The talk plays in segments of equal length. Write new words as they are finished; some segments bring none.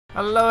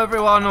Hello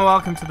everyone and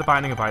welcome to the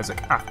Binding of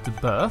Isaac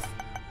Afterbirth.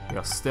 We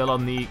are still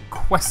on the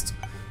quest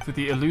for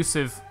the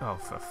elusive...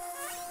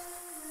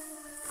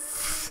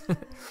 the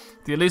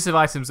elusive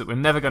items that we're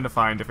never going to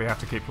find if we have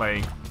to keep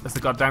playing as the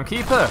goddamn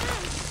keeper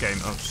game.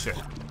 Oh shit.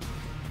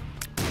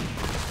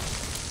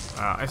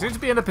 I seem to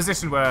be in a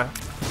position where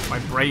my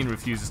brain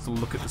refuses to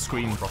look at the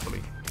screen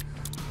properly.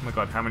 Oh my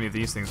god, how many of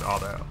these things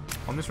are there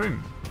on this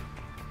room?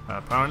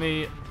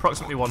 Apparently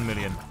approximately 1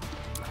 million.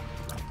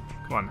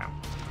 Come on now.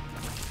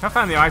 I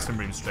found the item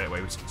room straight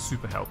away, which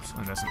super helps.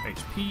 And there's some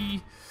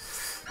HP.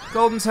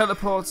 Golden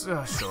teleports.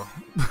 Oh, sure.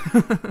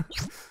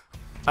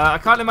 I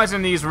can't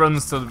imagine these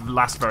runs to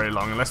last very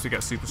long unless we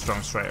get super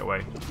strong straight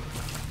away.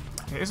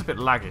 It is a bit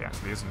laggy,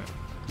 actually, isn't it?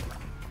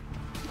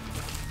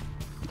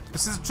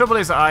 The trouble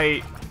is that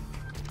I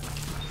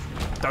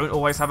don't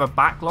always have a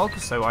backlog,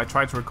 so I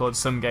try to record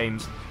some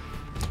games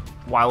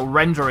while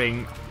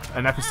rendering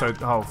an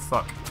episode. Oh,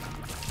 fuck.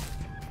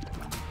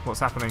 What's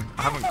happening?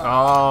 I haven't...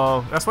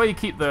 Oh, that's where you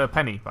keep the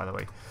penny, by the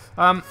way.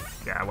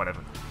 Yeah,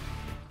 whatever.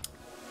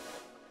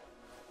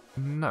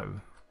 No.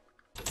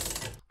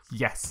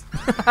 Yes.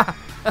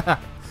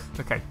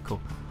 Okay, cool.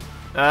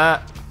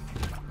 That's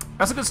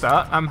a good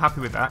start. I'm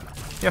happy with that.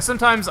 Yeah,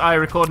 sometimes I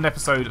record an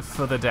episode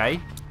for the day,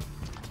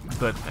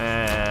 but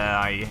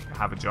I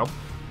have a job.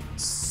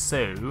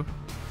 So,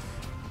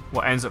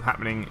 what ends up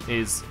happening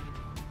is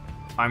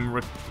I'm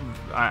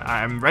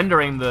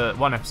rendering the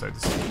one episode.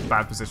 This is a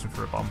bad position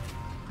for a bomb.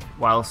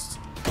 Whilst,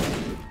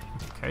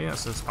 okay,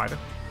 that's a spider,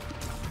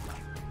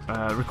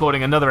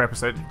 recording another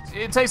episode.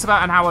 It takes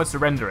about an hour to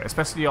render it,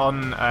 especially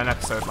on an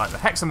episode like the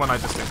Hexen one I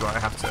just did, where I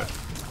have to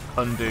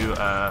undo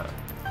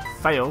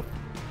fail.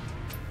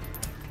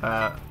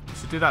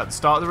 Should do that at the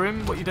start of the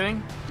room. What are you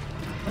doing?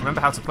 Remember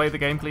how to play the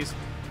game, please.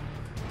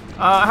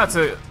 I had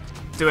to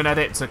do an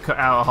edit to cut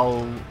out a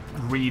whole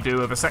redo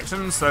of a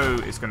section, so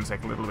it's going to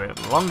take a little bit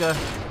longer.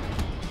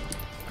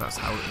 That's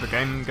how the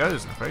game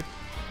goes, I'm afraid.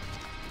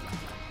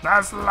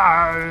 That's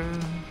life.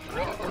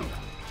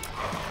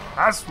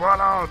 That's what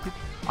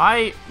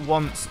I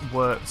once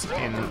worked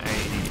in a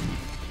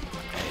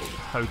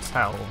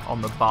hotel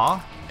on the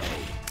bar,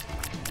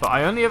 but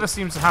I only ever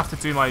seemed to have to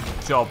do my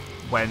job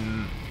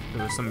when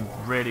there was some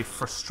really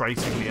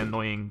frustratingly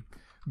annoying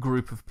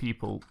group of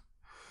people.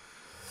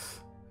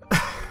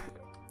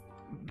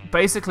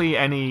 Basically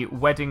any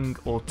wedding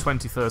or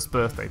 21st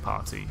birthday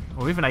party,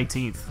 or even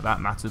 18th for that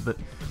matter, but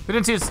we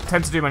didn't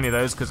tend to do many of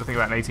those because I think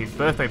about an 18th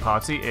birthday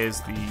party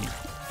is the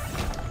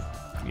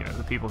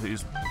people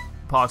whose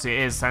party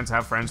it is tend to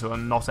have friends who are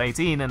not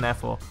 18 and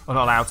therefore are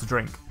not allowed to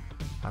drink.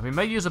 Now, we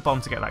may use a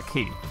bomb to get that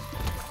key,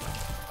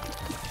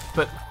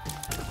 but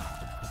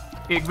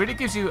it really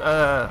gives you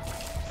a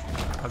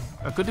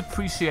good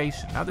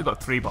appreciation. Now they've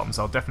got 3 bombs,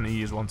 I'll definitely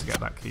use one to get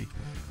that key.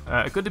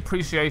 A good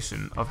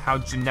appreciation of how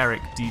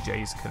generic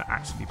DJs can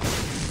actually be.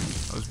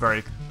 I was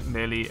very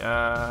nearly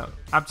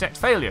abject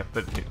failure,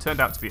 but it turned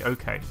out to be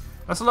okay.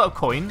 That's a lot of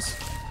coins.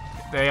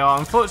 They are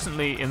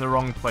unfortunately in the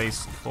wrong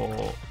place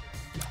for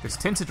this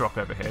tinted rock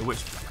over here,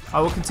 which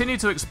I will continue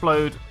to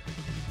explode.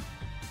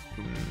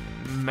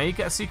 May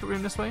get a secret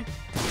room this way?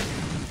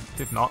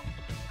 Did not.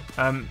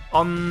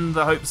 On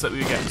the hopes that we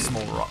get a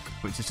small rock,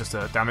 which is just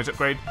a damage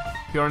upgrade,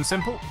 pure and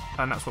simple,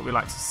 and that's what we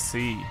like to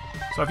see.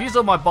 So I've used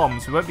all my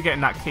bombs, we won't be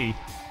getting that key.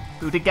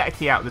 But we did get a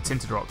key out of the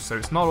tinted rocks, so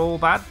it's not all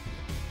bad.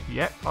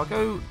 Yet, I'll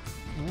go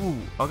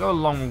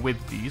along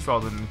with these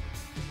rather than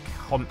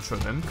contra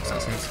them, because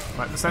that seems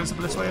like the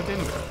sensiblest way of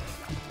dealing with it.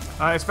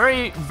 It's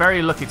very,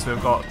 very lucky to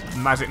have got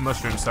magic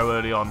mushrooms so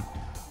early on,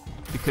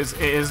 because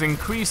it has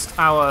increased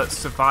our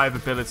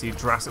survivability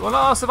drastically. Well,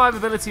 not our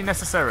survivability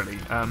necessarily.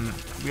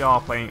 We are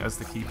playing as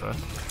the keeper,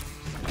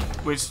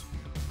 which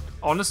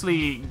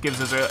honestly gives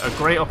us a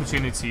great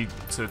opportunity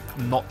to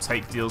not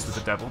take deals with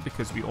the devil,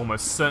 because we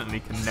almost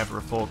certainly can never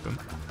afford them.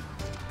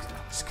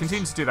 Just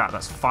continue to do that,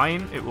 that's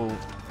fine. It will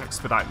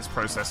expedite this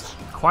process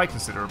quite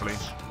considerably.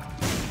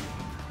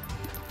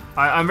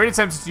 I'm really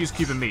tempted to use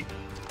cube and meat,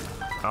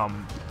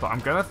 but I'm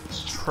going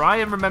to try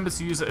and remember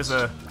to use it as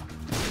a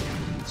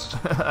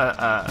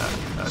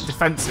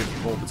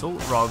defensive orbital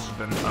rather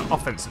than an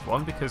offensive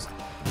one, because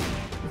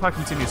if I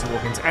continue to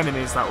walk into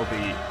enemies, that will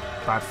be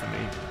bad for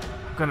me.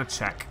 I'm going to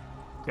check.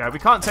 Yeah, we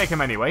can't take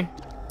them anyway,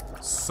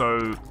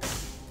 so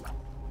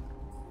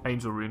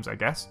angel rooms, I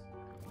guess.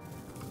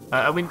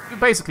 We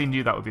basically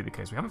knew that would be the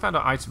case. We haven't found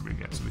our item room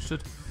yet, so we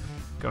should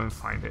go and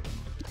find it.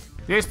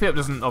 The HP up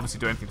doesn't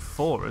obviously do anything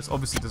for us.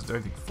 Obviously, it doesn't do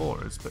anything for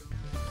us, but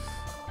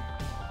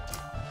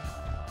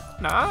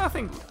no, I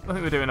think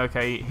we're doing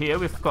okay here.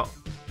 We've got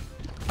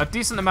a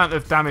decent amount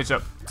of damage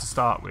up to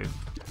start with.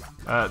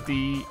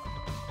 The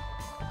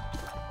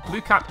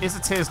blue cap is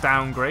a tiers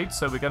downgrade,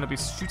 so we're going to be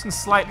shooting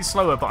slightly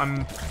slower, but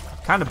I'm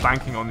kind of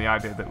banking on the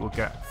idea that we'll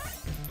get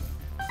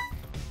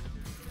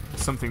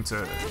something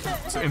to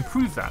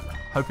improve that.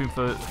 Hoping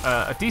for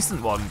a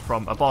decent one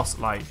from a boss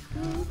like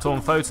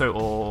Torn Photo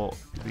or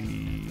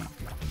the...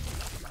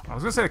 I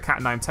was going to say the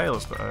Cat 9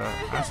 Tails, but I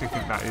actually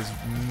think that is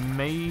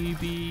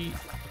maybe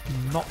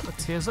not a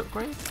tiers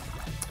upgrade.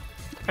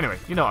 Anyway,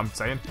 you know what I'm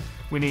saying.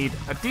 We need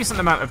a decent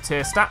amount of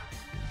tier stat.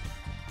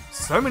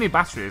 So many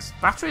batteries.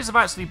 Batteries have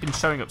actually been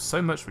showing up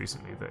so much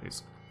recently that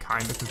it's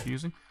kind of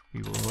confusing.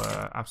 We will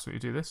absolutely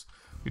do this.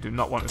 We do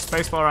not want a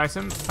spacebar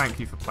item. Thank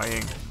you for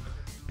playing.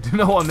 We do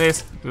not want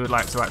this. We would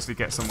like to actually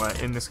get somewhere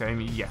in this game.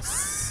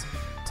 Yes.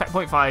 Tech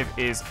point 5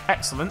 is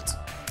excellent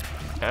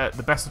at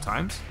the best of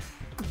times.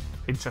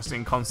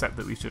 Interesting concept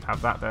that we should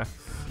have that there.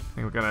 I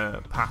think we're going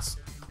to pass.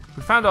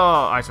 We found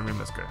our item room.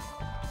 Let's go.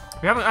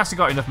 We haven't actually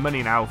got enough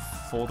money now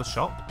for the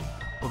shop.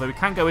 Although we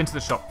can go into the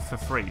shop for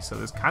free, so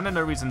there's kind of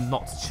no reason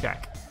not to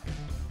check.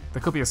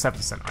 There could be a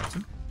 70-cent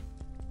item.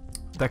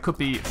 There could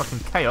be fucking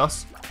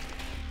chaos.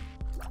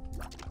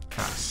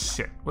 Ah,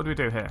 shit. What do we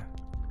do here?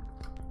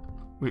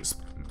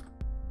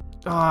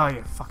 Oh,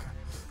 you fucker.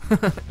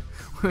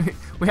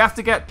 we have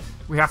to get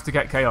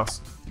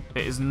chaos.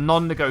 It is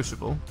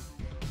non-negotiable.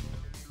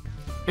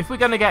 If we're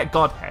going to get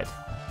Godhead,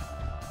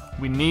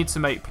 we need to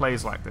make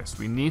plays like this.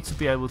 We need to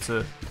be able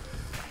to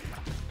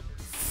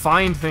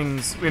find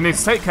things. We need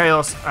to take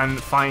chaos and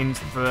find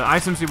the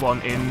items we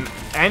want in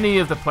any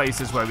of the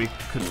places where we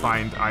could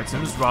find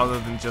items, rather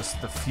than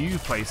just the few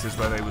places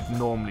where they would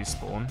normally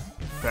spawn.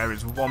 There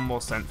is one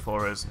more cent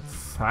for us.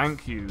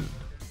 Thank you.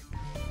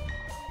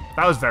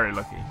 That was very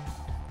lucky.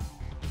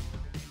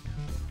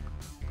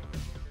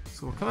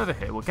 So we'll come over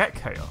here. We'll get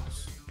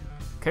chaos.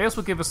 Chaos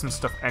will give us some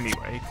stuff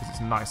anyway, because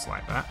it's nice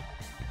like that.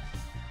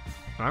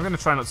 And I'm going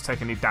to try not to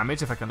take any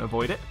damage if I can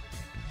avoid it.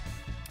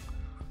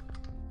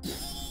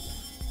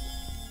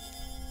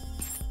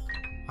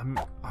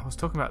 I was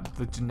talking about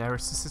the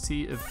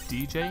genericity of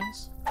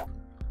DJs,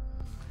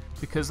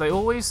 because they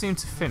always seem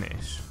to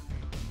finish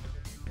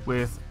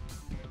with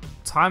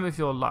 "Time of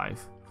Your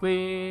Life."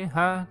 We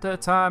had the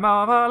time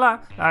of our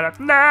life, and I've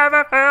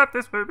never felt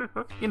this way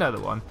before. You know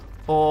the one,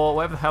 or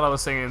whatever the hell I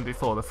was singing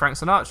before, the Frank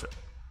Sinatra,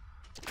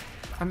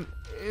 and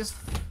it's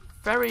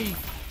very,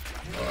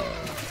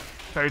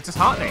 very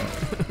disheartening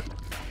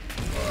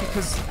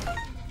because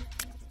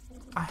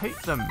I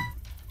hate them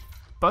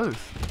both.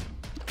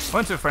 I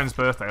went to a friend's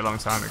birthday a long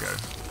time ago,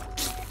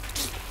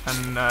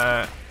 and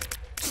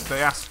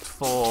they asked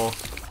for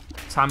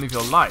 "Time of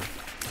Your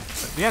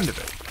Life" at the end of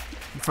it,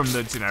 from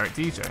the generic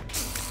DJ.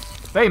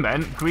 They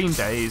meant Green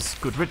Day's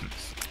 "Good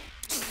Riddance."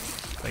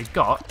 They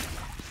got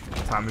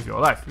 "Time of Your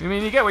Life." I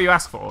mean, you get what you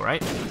ask for,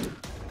 right?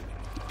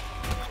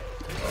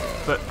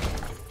 But,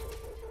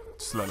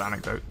 just a little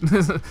anecdote.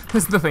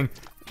 There's nothing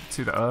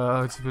to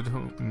that.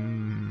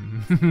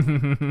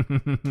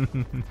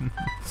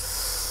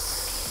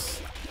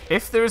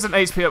 If there is an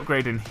HP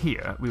upgrade in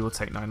here, we will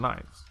take 9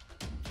 lives.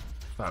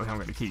 But we haven't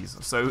got any keys,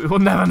 so we will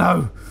never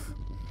know.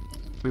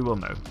 We will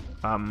know.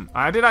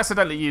 I did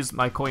accidentally use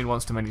my coin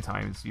once too many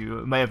times.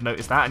 You may have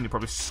noticed that, and you're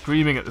probably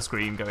screaming at the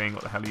screen going,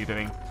 "What the hell are you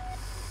doing?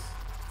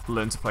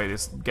 Learn to play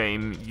this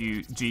game,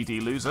 you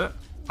GD loser."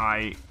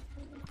 I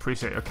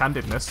appreciate your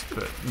candidness,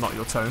 but not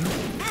your tone.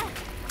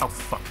 Oh,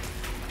 fuck.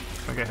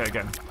 I'll get hit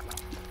again.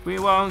 We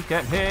won't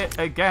get hit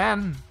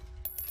again.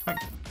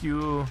 Thank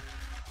you.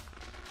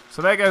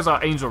 So there goes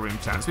our angel room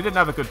chance. We didn't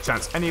have a good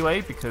chance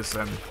anyway, because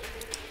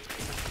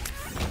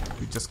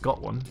we just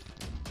got one.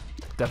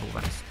 Devil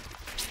Venice.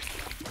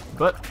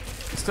 But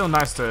it's still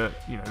nice to,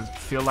 you know,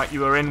 feel like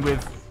you were in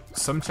with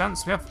some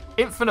chance. We have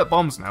infinite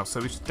bombs now, so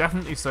we should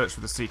definitely search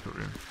for the secret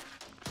room.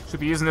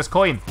 Should be using this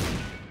coin.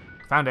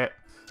 Found it.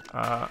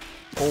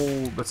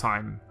 All the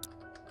time.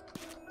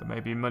 There may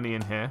be money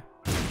in here.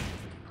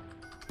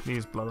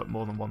 Please blow up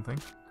more than one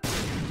thing.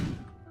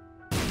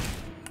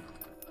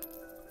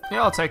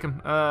 Yeah, I'll take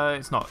them.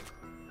 It's not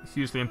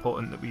hugely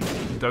important that we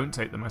don't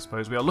take them, I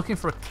suppose. We are looking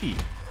for a key.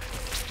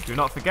 Do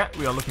not forget,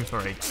 we are looking for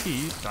a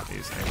key. That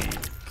is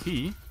a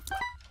key.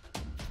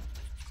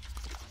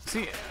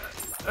 See,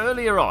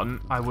 earlier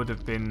on, I would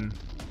have been...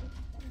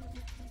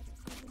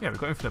 Yeah, we've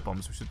got infinite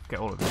bombs. We should get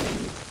all of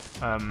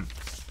them.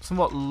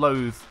 Somewhat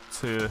loath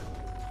to...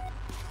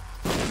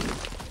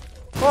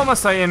 What am I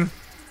saying?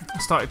 I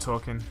started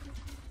talking.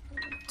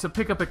 To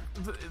pick up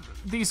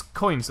these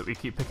coins that we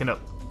keep picking up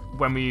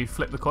when we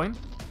flip the coin,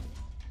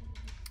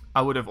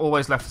 I would have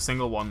always left a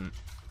single one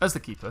as the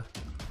keeper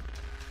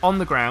on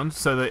the ground,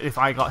 so that if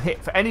I got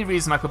hit for any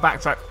reason, I could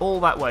backtrack all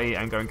that way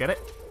and go and get it.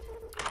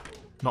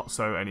 Not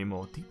so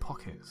anymore. Deep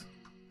pockets.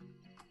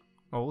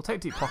 Oh, we'll take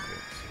deep pockets.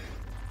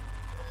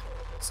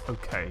 It's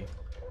okay.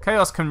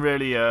 Chaos can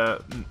really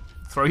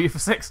throw you for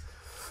 6.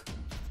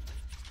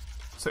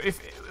 So if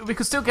we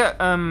could still get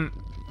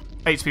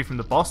HP from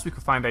the boss, we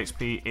could find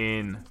HP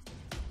in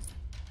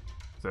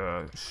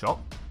the shop,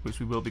 which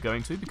we will be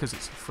going to because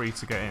it's free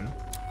to get in.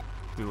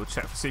 We will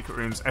check for secret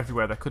rooms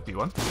everywhere there could be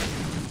one.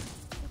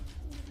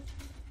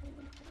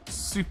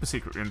 Super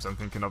secret rooms I'm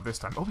thinking of this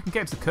time. Oh, we can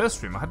get into the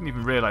curse room. I hadn't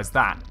even realised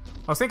that.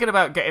 I was thinking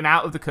about getting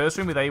out of the curse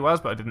room with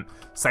AWAS, but I didn't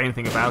say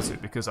anything about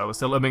it because I was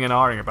still umming and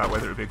ahhing about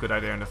whether it would be a good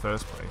idea in the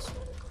first place.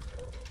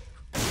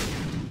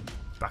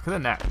 Back of the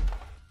net.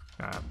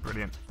 Ah,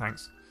 brilliant.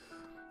 Thanks.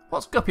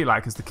 What's Guppy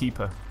like as the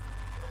keeper?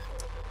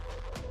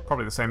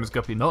 Probably the same as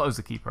Guppy not as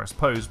the keeper, I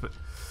suppose, but...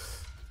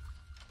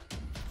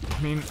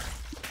 I mean...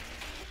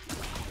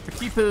 The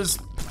keeper's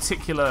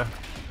particular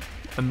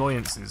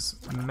annoyances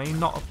may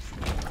not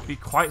be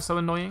quite so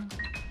annoying.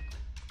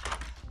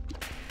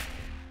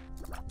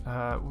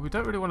 We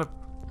don't really want to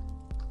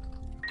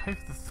pay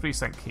for the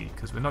 3-cent key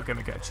because we're not going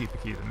to get a cheaper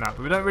key than that.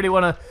 But we don't really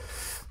want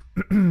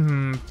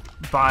to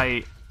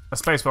buy a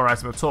spacebar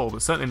item at all,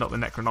 but certainly not the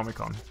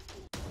Necronomicon.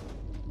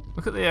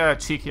 Look at the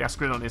cheeky ass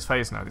grin on his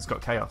face now. He's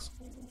got chaos.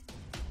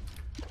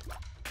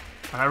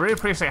 And I really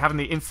appreciate having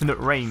the infinite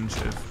range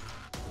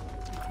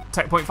of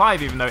Tech Point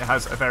 5, even though it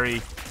has a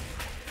very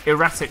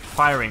erratic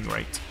firing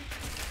rate.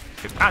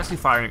 It's actually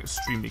firing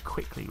extremely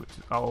quickly, which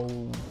is...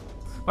 Oh...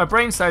 My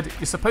brain said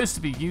you're supposed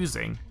to be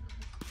using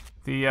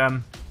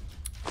the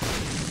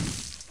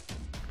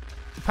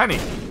penny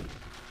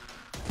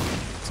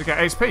to get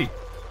HP.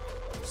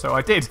 So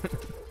I did.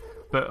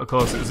 But of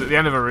course it was at the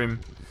end of a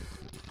room.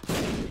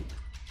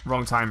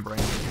 Wrong time, brain.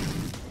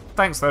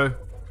 Thanks though.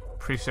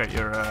 Appreciate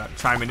your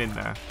chiming in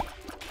there.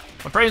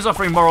 My brain's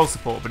offering moral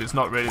support, but it's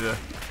not really the,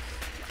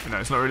 you know,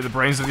 it's not really the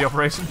brains of the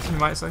operation, you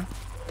might say.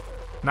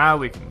 Now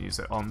we can use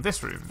it on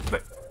this room.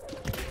 Flip.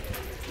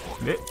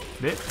 Flip,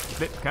 flip,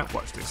 flip. Can't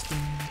watch this.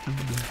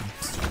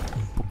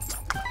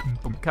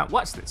 Can't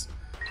watch this.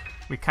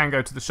 We can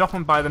go to the shop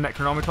and buy the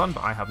Necronomicon,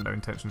 but I have no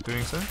intention of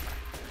doing so.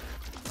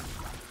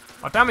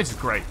 Our damage is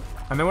great,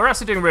 and then we're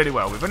actually doing really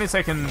well. We've only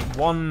taken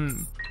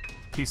one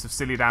piece of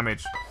silly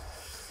damage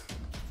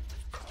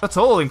at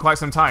all in quite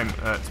some time,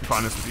 to be quite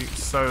honest with you.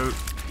 So,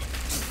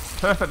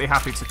 perfectly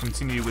happy to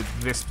continue with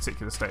this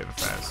particular state of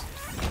affairs.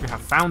 We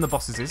have found the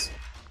bosses,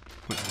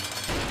 which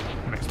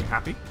makes me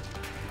happy.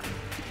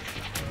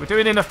 We're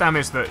doing enough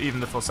damage that even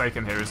the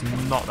Forsaken here is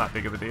not that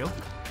big of a deal.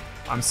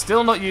 I'm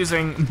still not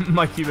using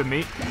my cube of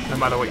meat, no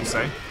matter what you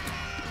say,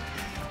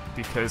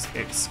 because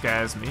it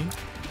scares me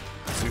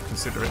to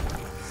consider it.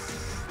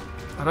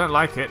 I don't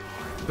like it,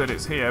 but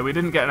it's here. We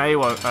didn't get an A.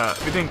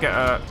 We didn't get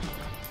a.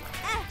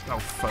 Oh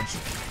fudge!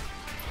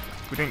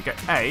 We didn't get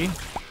A.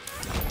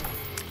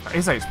 That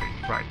is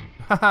HP, right?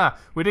 Haha.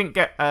 We didn't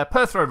get a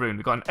Perthrow rune.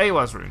 We got an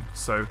Awaz rune.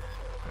 So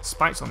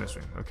spikes on this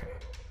rune. Okay.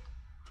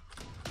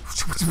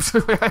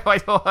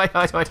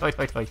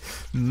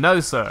 No,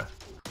 sir.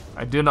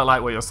 I do not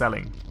like what you're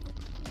selling.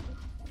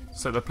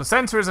 So the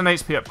placenta is an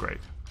HP upgrade.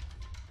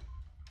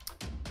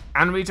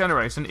 And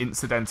regeneration,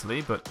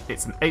 incidentally, but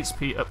it's an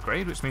HP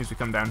upgrade, which means we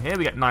come down here,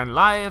 we get 9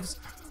 lives,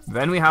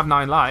 then we have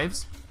 9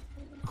 lives.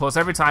 Of course,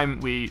 every time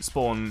we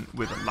spawn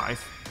with a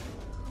life,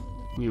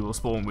 we will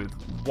spawn with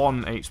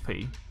 1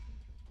 HP.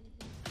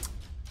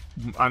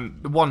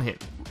 And 1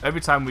 hit.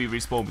 Every time we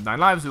respawn with 9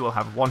 lives, we will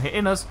have 1 hit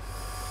in us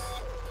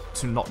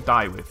to not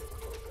die with.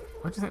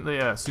 Where do you think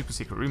the super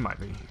secret room might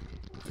be?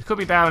 It could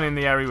be down in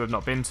the area we've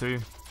not been to.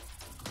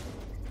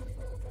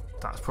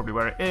 That's probably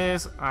where it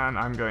is, and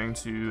I'm going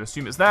to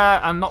assume it's there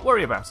and not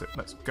worry about it.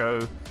 Let's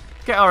go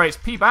get our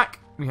HP back.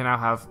 We can now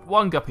have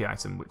 1 guppy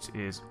item, which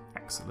is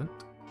excellent.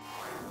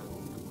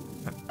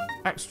 An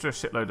extra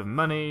shitload of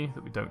money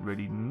that we don't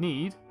really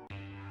need.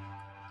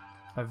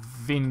 A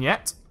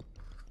vignette.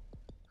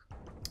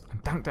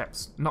 And dank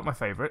depths, not my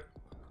favourite.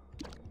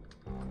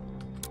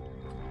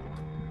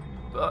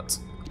 But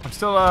I'm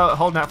still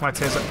holding out for my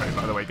tears upgrade,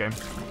 by the way, game.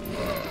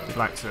 If you'd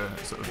like to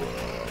sort of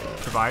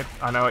provide.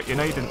 I know you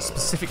didn't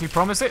specifically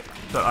promise it,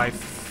 but I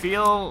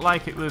feel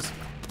like it was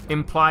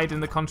implied in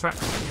the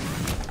contract.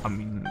 I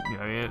mean, you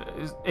know,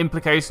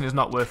 implication is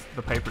not worth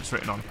the paper it's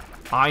written on.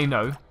 I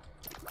know,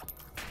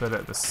 but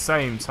at the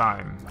same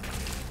time,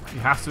 you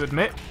have to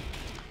admit,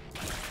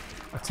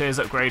 a tears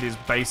upgrade is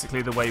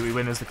basically the way we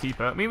win as the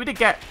keeper. I mean, we did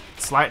get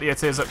slightly a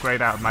tears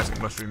upgrade out of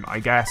Magic Mushroom, I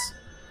guess.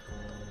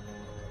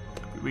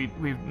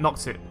 We've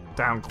knocked it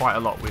down quite a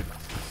lot with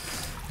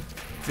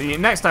the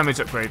next damage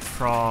upgrade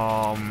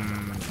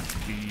from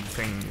the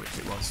thing which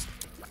it was.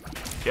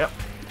 Yep,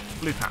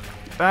 blue cap.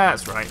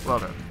 That's right, well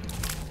done.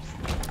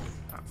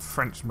 That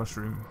French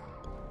mushroom.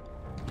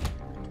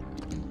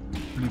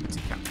 Blue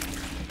petit cap.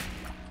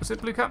 Was it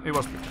blue cap? It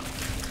was blue cap.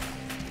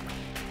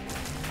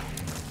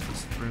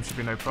 This room should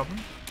be no problem.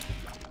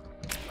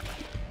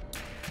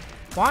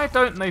 Why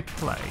don't they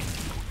play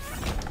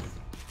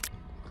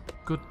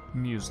good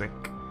music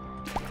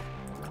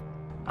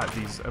at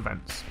these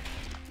events?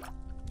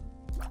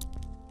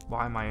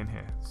 Why am I in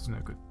here? This is no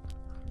good.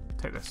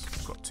 Take this.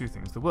 We've got 2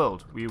 things. The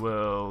world. We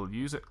will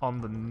use it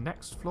on the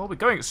next floor. We're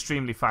going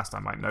extremely fast, I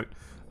might note.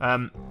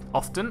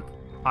 Often,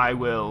 I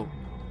will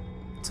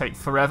take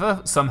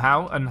forever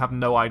somehow and have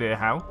no idea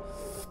how.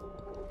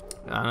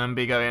 And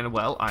be going,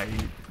 well, I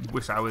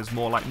wish I was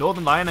more like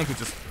Northern Lion and could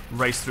just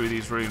race through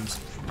these rooms.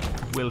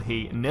 Will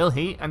he, nil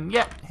he, and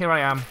yet, here I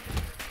am.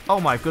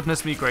 Oh my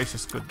goodness me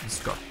gracious goodness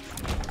God.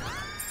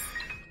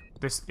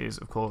 This is,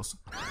 of course,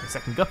 the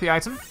second guppy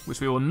item, which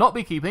we will not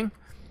be keeping.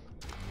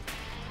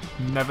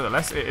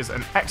 Nevertheless, it is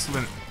an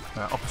excellent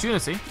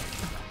opportunity,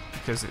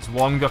 because it's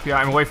 1 guppy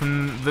item away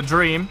from the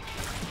dream.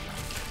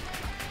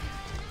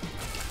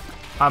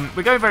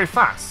 We're going very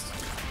fast,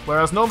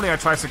 whereas normally I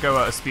try to go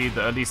at a speed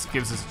that at least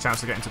gives us a chance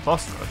to get into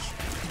boss rush.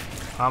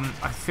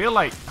 I feel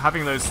like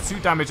having those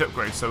 2 damage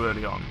upgrades so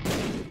early on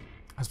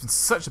has been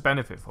such a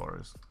benefit for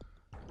us.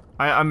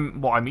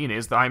 What I mean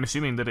is that I'm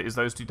assuming that it is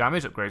those 2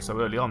 damage upgrades so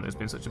early on that has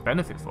been such a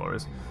benefit for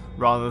us,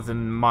 rather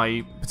than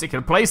my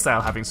particular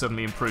playstyle having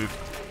suddenly improved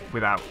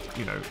without,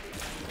 you know,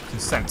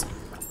 consent.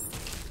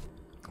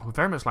 I would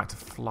very much like to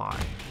fly.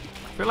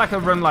 I feel like a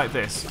run like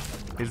this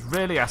is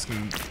really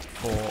asking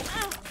for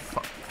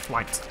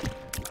flight.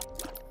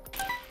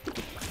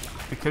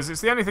 Because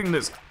it's the only thing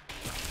that's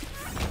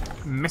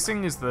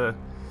missing is the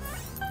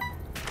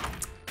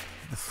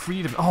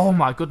freedom. Oh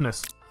my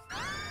goodness.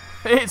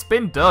 It's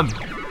been done.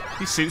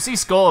 He shoots, he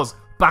scores.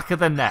 Back of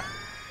the net.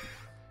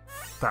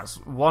 That's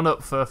 1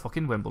 up for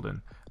fucking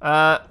Wimbledon.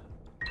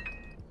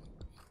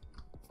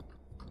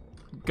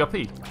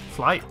 Guppy,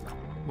 flight.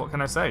 What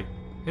can I say?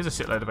 Here's a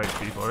shitload of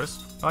HP for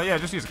us. Oh yeah,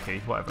 just use a key,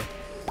 whatever.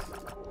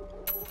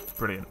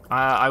 Brilliant.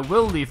 I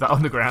will leave that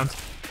on the ground,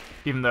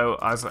 even though,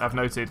 as I've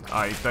noted,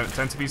 I don't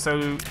tend to be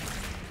so...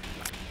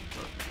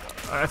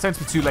 I tend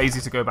to be too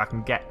lazy to go back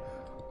and get.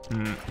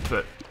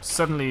 But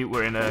suddenly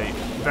we're in a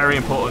very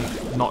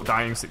important not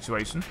dying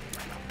situation.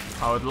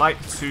 I would like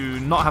to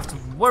not have to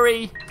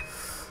worry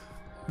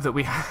that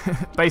we...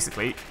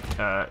 basically,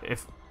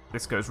 if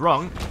this goes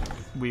wrong,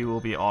 we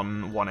will be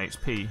on 1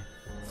 HP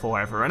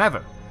forever and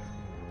ever.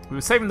 We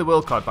were saving the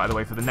world card, by the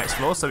way, for the next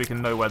floor so we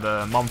can know where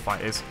the mom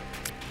fight is.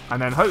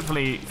 And then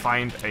hopefully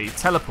find a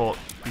teleport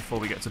before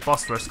we get to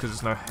boss rush, because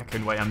there's no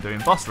heckin' way I'm doing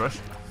boss rush.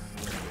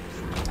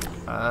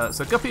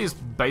 So Guppy is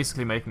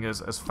basically making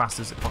us as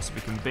fast as it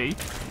possibly can be.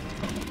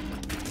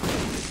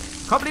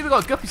 Can't believe we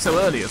got Guppy so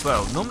early as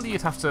well. Normally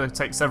you'd have to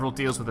take several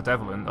deals with the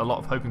devil and a lot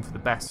of hoping for the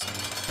best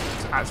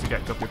to actually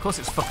get Guppy. Of course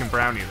it's fucking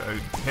Brownie though,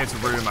 here to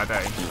ruin my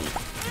day.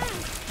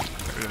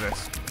 Get rid of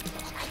this.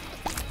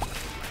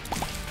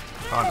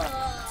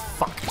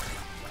 Fuck.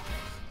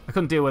 I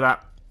couldn't deal with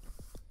that.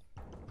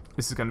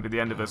 This is going to be the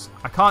end of us.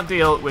 I can't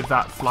deal with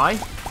that fly.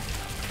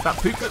 That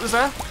poop that was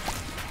there.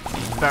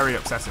 Very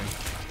upsetting.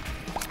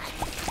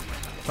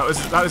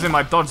 That was in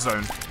my dodge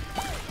zone.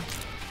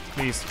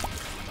 Please.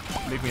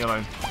 Leave me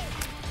alone.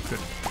 Good.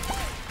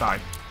 Die.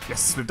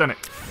 Yes, we've done it.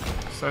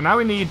 So now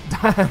we need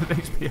an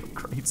HP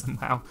upgrade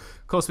somehow.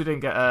 Of course we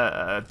didn't get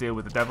a deal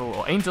with the devil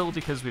or angel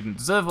because we didn't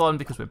deserve one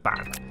because we're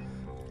bad.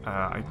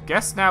 I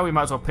guess now we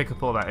might as well pick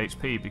up all that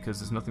HP because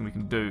there's nothing we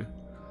can do.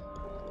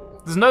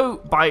 There's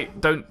no...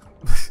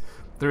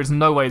 there is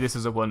no way this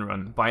is a one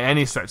run by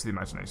any stretch of the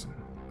imagination.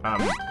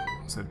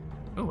 So...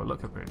 Oh,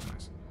 look up here. It's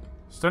nice.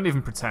 Just don't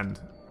even pretend.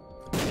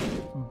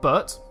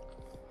 But...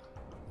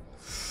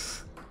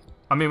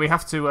 I mean, we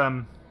have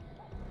to,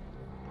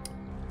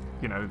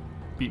 you know,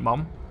 beat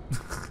Mom.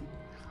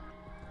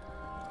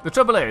 The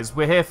trouble is,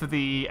 we're here for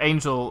the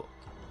angel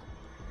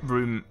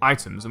room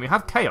items, and we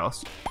have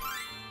chaos.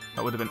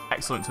 That would have been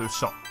excellent to have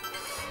shot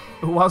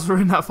whilst we're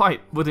in that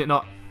fight, would it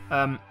not?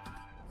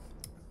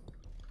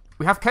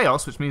 We have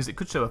chaos, which means it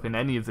could show up in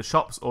any of the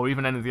shops or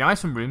even any of the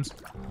item rooms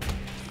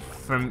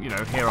from, you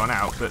know, here on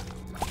out, but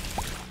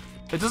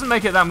it doesn't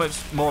make it that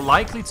much more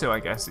likely to,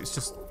 I guess. It's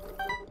just,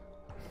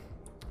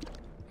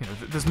 you know,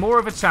 there's more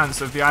of a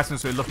chance of the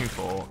items we're looking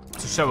for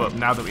to show up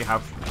now that we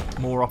have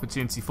more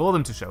opportunity for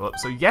them to show up.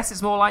 So yes,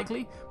 it's more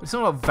likely, but it's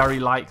not very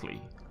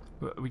likely.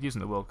 We're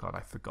using the world card,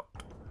 I forgot.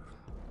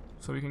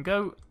 So we can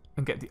go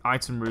and get the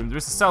item room. There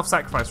is a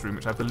self-sacrifice room,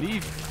 which I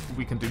believe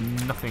we can do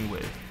nothing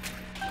with.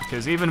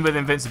 Because even with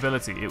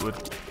invincibility, it would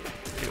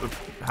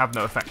have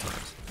no effect on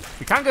us.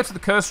 We can go to the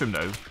curse room,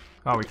 though.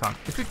 Oh, we can't.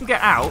 If we can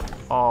get out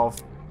of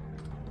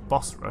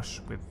boss rush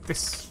with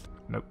this...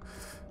 Nope.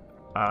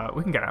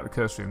 We can get out of the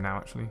curse room now,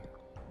 actually.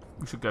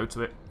 We should go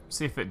to it.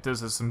 See if it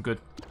does us some good.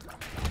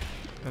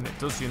 And it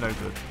does you no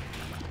good.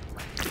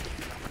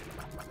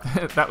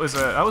 that was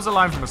a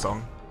line from a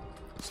song.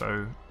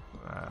 So,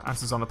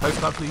 answers on the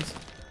postcard, please.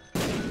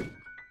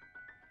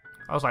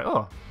 I was like,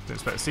 oh, didn't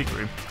expect a secret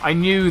room. I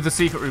knew the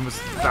secret room was...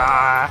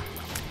 Ah!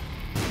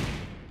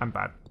 I'm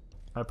bad.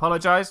 I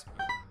apologise,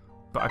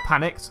 but I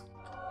panicked.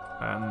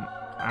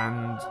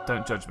 And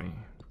don't judge me.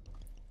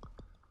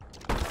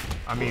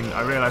 I mean,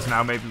 I realise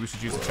now maybe we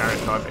should use the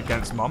chariot card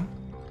against Mom.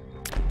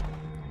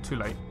 Too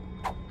late.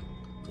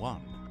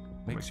 One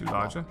makes you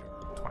larger.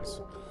 Twice.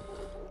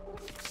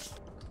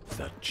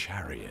 The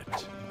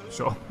chariot.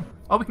 Sure.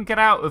 Oh, we can get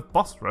out of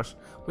boss rush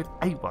with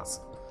AWAS.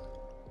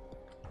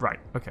 Right,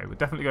 okay, we're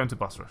definitely going to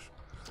boss rush.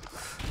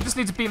 We just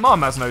need to beat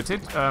Mom, as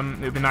noted. It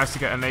would be nice to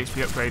get an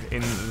HP upgrade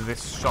in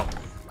this shop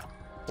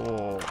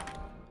or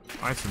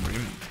item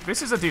room.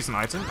 This is a decent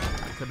item.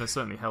 It could have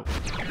certainly helped.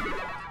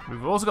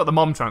 We've also got the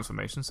Mom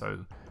transformation,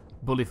 so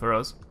bully for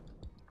us,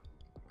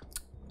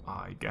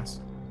 I guess.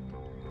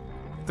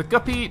 The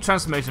Guppy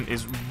transformation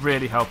is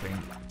really helping.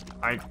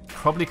 I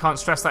probably can't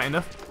stress that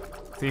enough.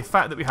 The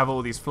fact that we have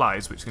all these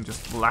flies, which can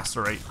just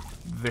lacerate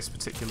this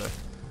particular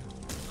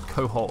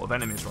cohort of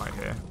enemies right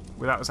here,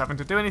 without us having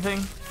to do anything,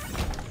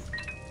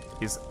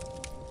 is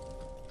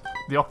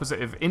the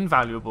opposite of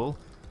invaluable.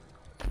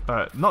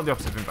 Not the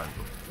opposite of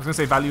invaluable. I was going to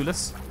say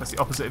valueless. That's the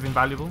opposite of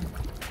invaluable.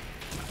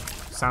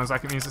 Sounds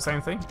like it means the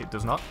same thing. It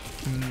does not.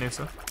 No,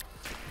 sir.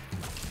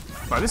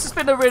 Right, this has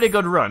been a really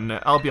good run,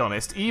 I'll be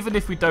honest. Even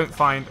if we don't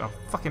find... Oh,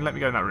 fucking let me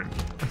go in that room.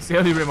 It's the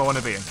only room I want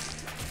to be in.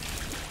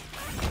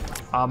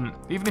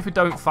 Even if we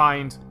don't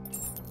find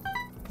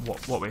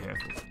what we're here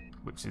for,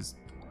 which is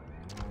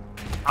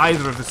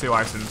either of the 2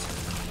 items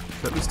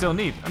that we still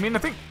need. I mean,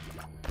 I'm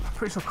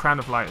pretty sure Crown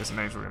of Light is an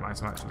Angel Room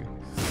item, actually.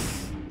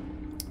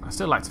 I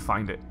still like to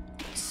find it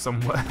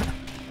somewhere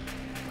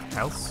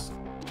else.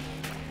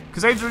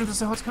 Because Angel Rooms are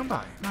so hard to come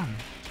by, man.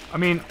 I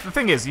mean, the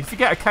thing is, if you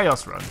get a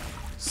Chaos run,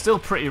 still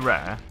pretty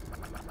rare.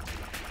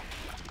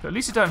 But at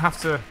least you don't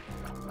have to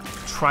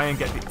try and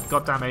get the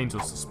goddamn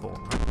angels to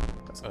spawn.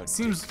 It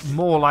seems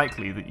more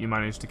likely that you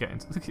manage to get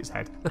into... Look at his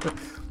head.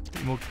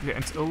 More get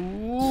into...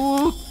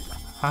 Oh,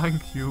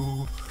 thank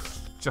you.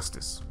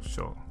 Justice,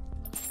 sure.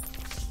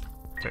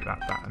 Take that,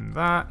 that, and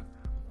that.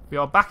 We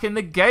are back in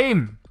the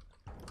game.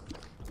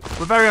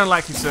 We're very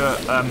unlikely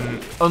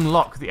to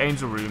unlock the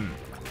angel room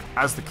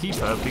as the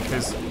keeper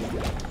because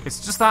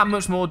it's just that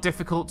much more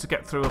difficult to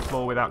get through a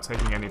floor without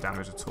taking any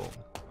damage at all.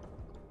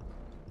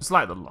 It's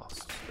like the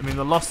Lost. I mean,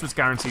 the Lost was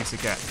guaranteed to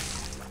get...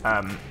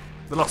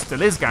 the Lost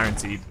still is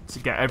guaranteed to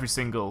get every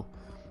single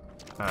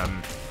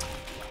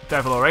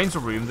devil or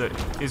angel room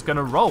that is going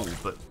to roll,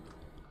 but...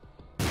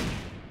 Do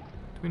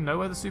we know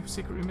where the super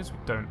secret room is? We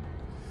don't.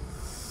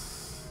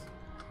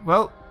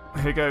 Well,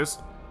 here goes.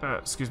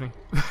 Excuse me.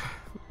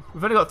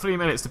 We've only got 3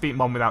 minutes to beat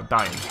Mom without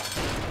dying.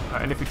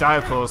 And if we die,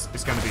 of course,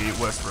 it's going to be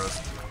worse for us.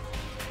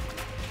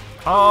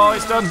 Oh,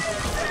 it's done!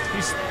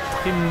 He's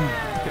fucking...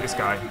 Look at this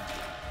guy.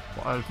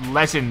 What a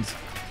legend.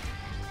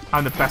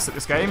 I'm the best at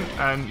this game,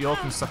 and you all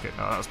can suck it.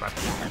 Oh, that was bad.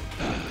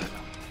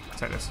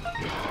 Take this.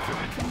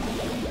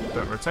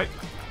 Don't rotate.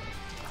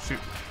 Shoot.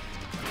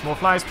 More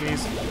flies,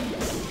 please.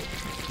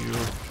 Thank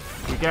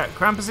you. We get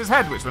Krampus's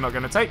head, which we're not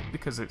going to take,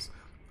 because it's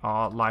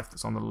our life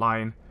that's on the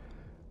line.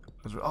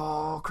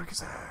 Oh,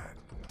 Cricket's head.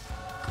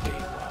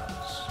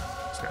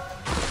 Let's go.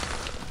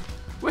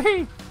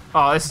 Whee!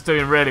 Oh, this is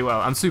doing really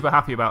well. I'm super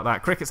happy about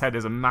that. Cricket's head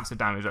is a massive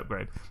damage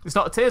upgrade. It's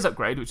not a Tears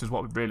upgrade, which is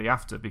what we're really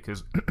after,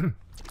 because...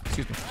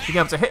 excuse me. Being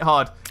able to hit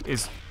hard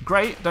is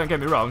great, don't get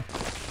me wrong,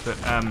 but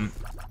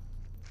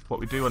what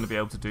we do want to be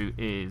able to do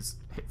is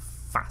hit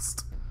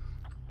fast.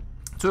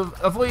 To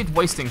avoid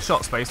wasting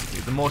shots, basically,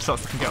 the more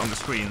shots we can get on the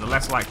screen, the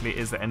less likely it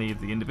is that any of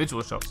the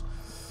individual shots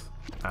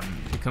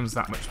becomes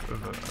that much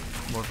of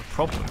more of a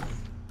problem.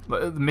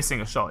 But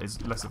missing a shot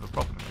is less of a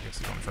problem, I guess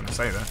is what I'm trying to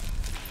say there.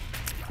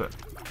 But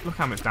look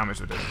how much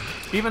damage we're doing.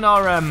 Even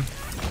our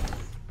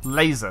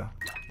laser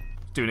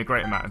doing a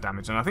great amount of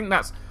damage, and I think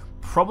that's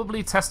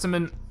probably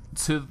testament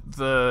to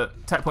the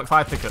Tech Point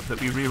 5 pickup that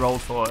we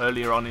re-rolled for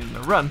earlier on in the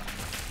run.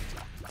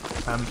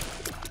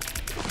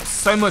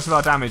 So much of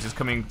our damage is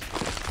coming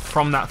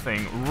from that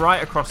thing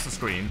right across the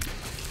screen.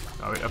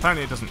 Oh,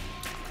 apparently it doesn't,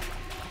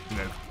 you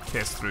know,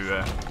 pierce through...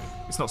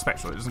 it's not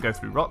spectral, it doesn't go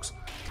through rocks.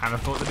 Kind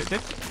of thought that it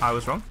did. I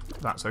was wrong.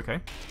 That's okay.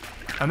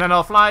 And then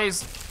our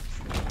flies...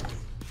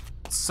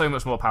 so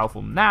much more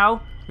powerful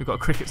now. We've got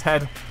Cricket's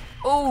head.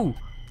 Oh!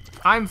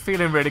 I'm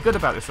feeling really good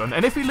about this run.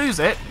 And if we lose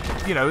it,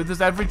 you know,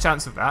 there's every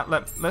chance of that.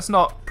 Let's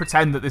not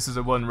pretend that this is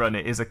a one run.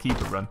 It is a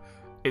keeper run.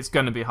 It's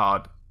going to be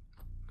hard.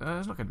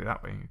 It's not going to be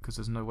that way, because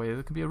there's no way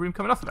there can be a room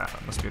coming off of that.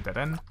 That must be a dead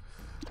end.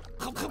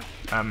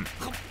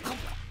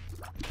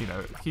 You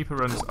know, keeper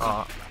runs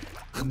are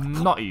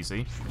not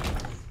easy.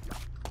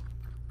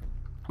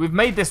 We've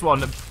made this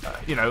one,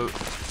 you know,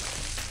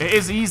 it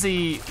is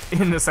easy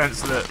in the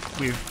sense that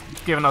we've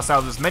given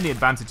ourselves as many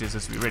advantages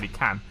as we really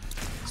can,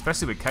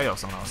 especially with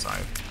Chaos on our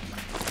side.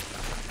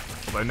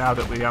 Although now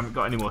that we haven't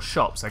got any more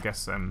shops, I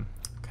guess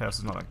Chaos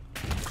is not like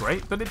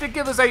great. But it did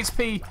give us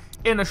HP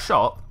in a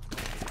shop.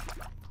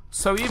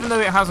 So even though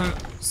it hasn't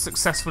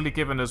successfully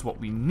given us what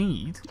we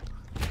need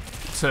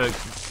to,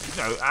 you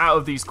know, out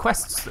of these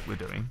quests that we're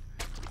doing,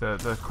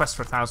 the quest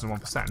for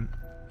 1001%,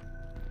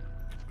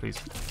 please,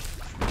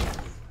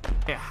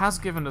 it has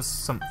given us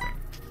something,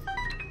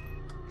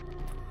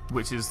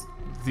 which is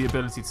the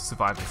ability to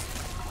survive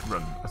this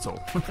run at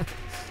all.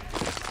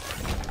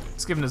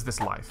 It's given us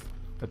this life.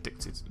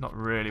 Addicted. Not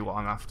really what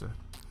I'm after.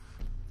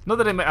 Not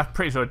that I'm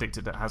pretty sure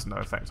Addicted has no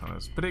effect on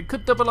us, but it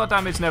could double our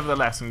damage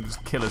nevertheless and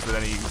just kill us with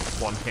any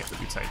one hit that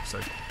we take, so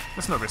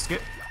let's not risk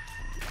it.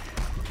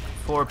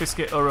 For a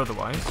biscuit or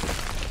otherwise.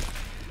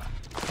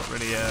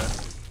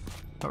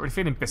 Not really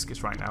feeling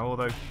biscuits right now,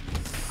 although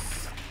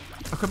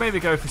I could maybe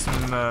go for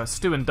some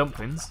stew and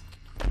dumplings.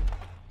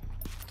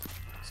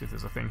 See if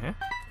there's a thing here.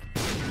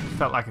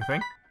 Felt like a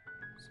thing.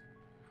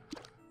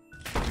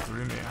 The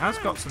room here has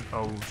got some...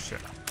 Oh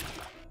shit.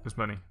 There's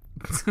money.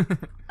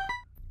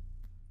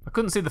 I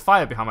couldn't see the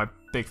fire behind my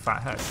big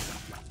fat head.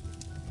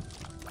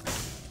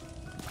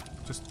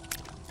 Just...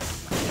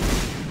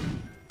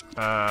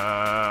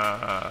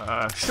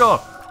 Sure!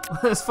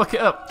 Let's fuck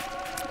it up.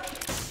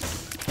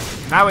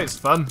 Now it's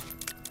fun.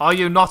 Are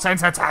you not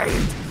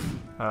entertained?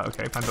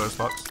 Okay, Pandora's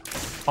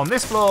box. On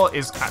this floor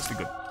is actually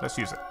good. Let's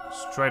use it.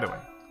 Straight away.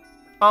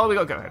 Oh, we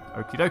got to go ahead.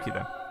 Okie dokie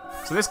then.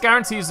 So this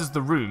guarantees us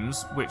the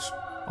rooms, which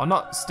are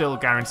not still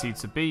guaranteed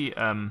to be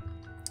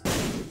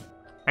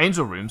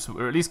angel rooms, but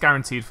we're at least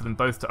guaranteed for them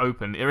both to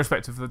open,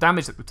 irrespective of the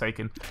damage that we've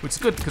taken, which is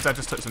good because I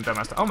just took some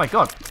damage. Oh my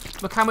god,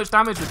 look how much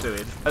damage we're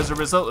doing as a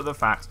result of the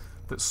fact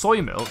that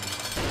soy milk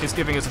is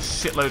giving us a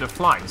shitload of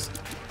flies.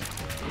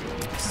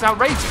 This is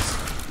outrageous.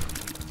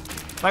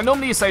 Like,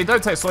 normally you say,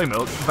 don't take soy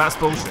milk, that's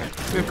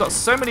bullshit. We've got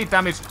so many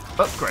damage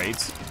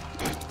upgrades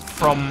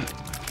from,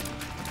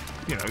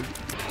 you know,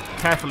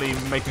 carefully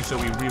making sure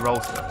we re-roll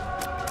stuff.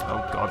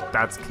 Oh god,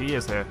 Dad's key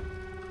is here.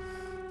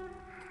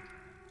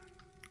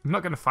 I'm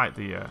not going to fight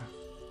the,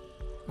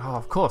 Oh,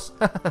 of course.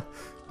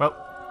 Well,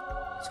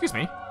 excuse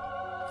me.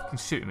 You can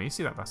shoot me,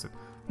 see that bastard.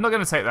 I'm not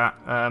going to take that,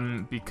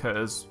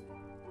 because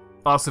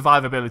our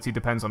survivability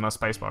depends on our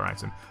spacebar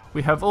item.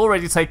 We have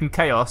already taken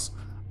Chaos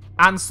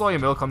and soy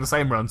milk on the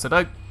same run, so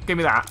don't give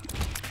me that,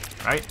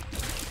 right?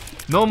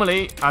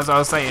 Normally, as I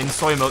was saying,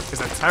 soy milk is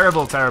a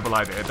terrible, terrible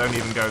idea. Don't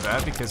even go there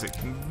because it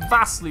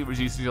vastly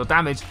reduces your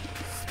damage,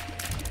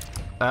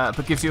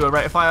 but gives you a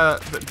rate of fire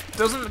that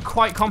doesn't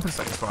quite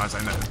compensate as far as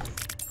I know.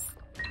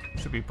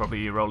 Should be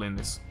probably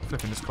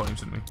flipping this coin,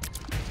 shouldn't we?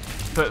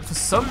 But for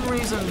some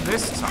reason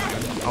this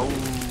time, oh,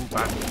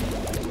 bad,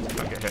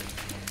 don't get hit.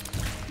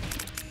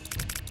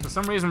 For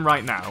some reason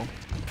right now,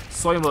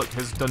 soy milk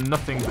has done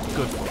nothing but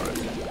good for us.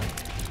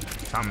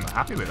 Which I'm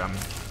happy with. I'm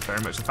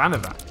very much a fan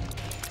of that.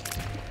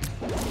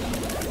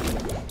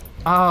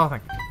 Oh,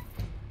 thank you.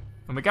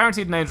 And we're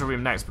guaranteed an angel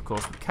room next, of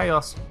course, with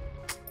Chaos.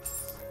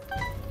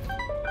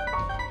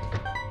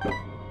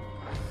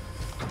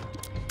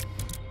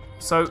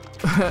 So,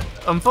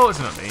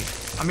 unfortunately,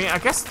 I mean, I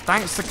guess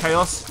thanks to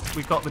Chaos,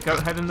 we got the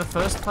goat head in the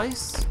first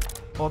place.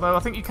 Although I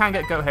think you can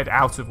get goat head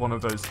out of one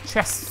of those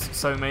chests,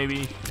 so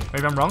maybe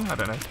I'm wrong. I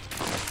don't know.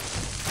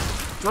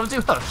 Do you want to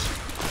do Hush?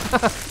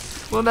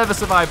 We'll never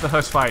survive the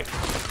Hush fight.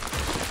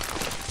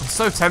 I'm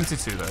so tempted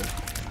to though.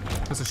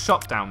 There's a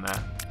shop down there,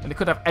 and it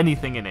could have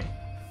anything in it.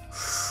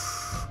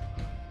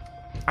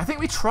 I think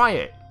we try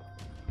it.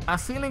 I'm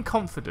feeling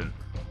confident.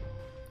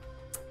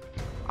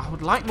 I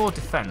would like more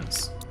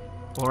defense.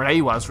 Or an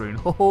AWAS rune.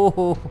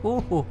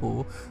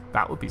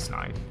 That would be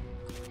snide.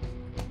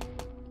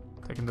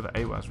 Take another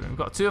AWAS rune. We've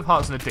got 2 of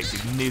Hearts and Addicted,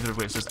 neither of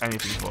which does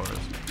anything for us.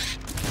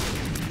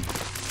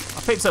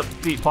 I picked up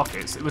Deep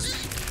Pockets. It was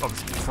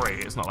obviously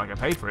free. It's not like I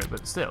paid for it,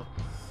 but still.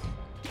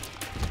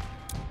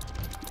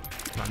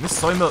 Man, this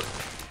soy milk...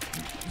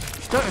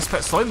 You don't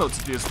expect soy milk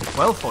to do as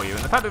well for you.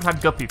 And the fact that we've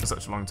had Guppy for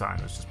such a long time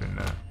has just been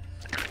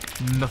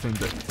nothing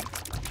but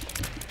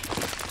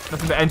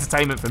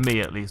entertainment for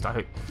me, at least. I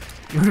hope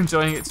you're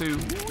enjoying it too.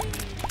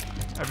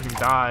 Everything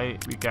die.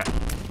 We get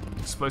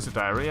explosive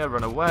diarrhea.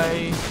 Run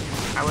away.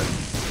 Coward.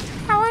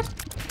 Coward.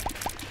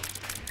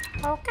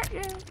 I'll get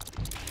you.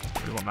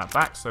 We want that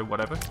back, so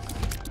whatever.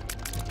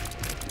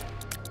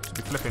 Should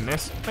be flipping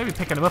this. Maybe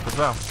picking them up as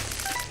well.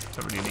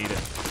 Don't really need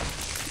it.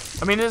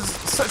 I mean, there's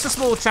such a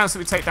small chance that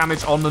we take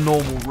damage on the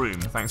normal room,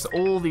 thanks to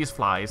all these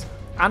flies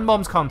and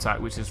Mom's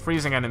Contact, which is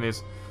freezing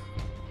enemies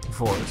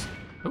for us.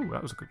 Oh,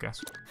 that was a good guess.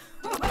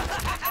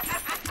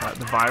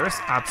 The virus,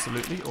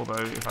 absolutely,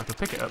 although if I could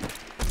pick it up,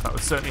 that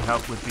would certainly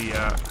help with the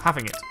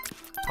having it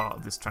part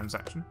of this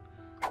transaction.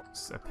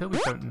 It's a pill we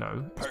don't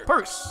know. It's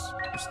Purse,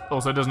 which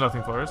also does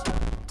nothing for us.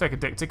 Take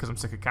Addicted because I'm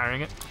sick of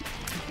carrying it.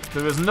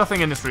 There was nothing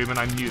in this room and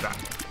I knew that.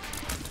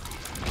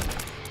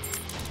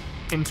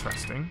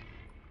 Interesting.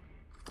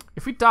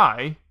 If we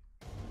die,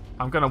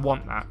 I'm going to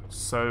want that,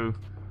 so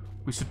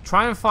we should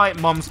try and fight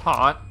Mom's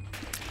Heart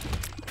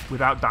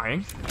without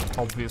dying,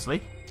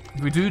 obviously.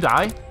 If we do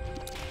die,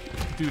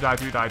 do die.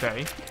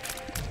 That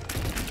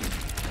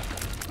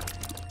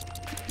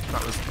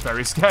was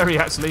very scary,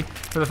 actually.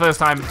 For the first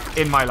time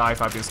in my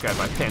life, I've been scared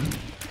by Pin.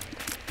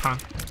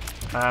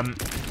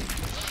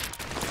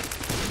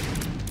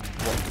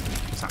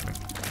 What's happening?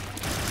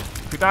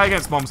 If we die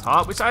against Mom's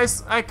Heart, which I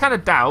kind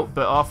of doubt,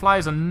 but our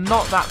flies are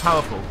not that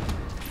powerful.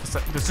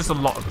 There's just a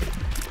lot of them.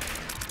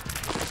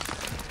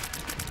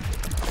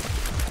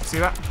 See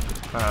that?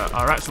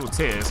 Our actual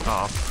tiers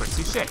are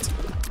pretty shit.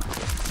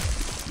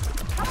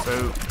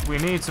 So we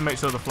need to make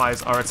sure the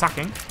flies are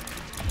attacking,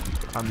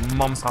 and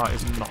Mom's Heart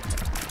is not.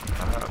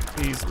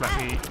 Please let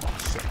me...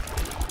 Shit.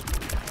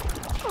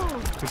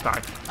 Please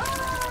die.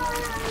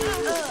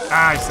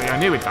 I see, I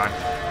knew we'd die.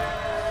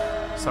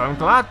 So I'm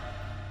glad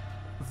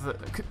that...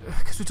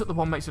 Because we took the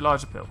one makes you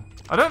larger pill.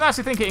 I don't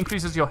actually think it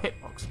increases your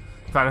hitbox.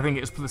 In fact, I think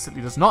it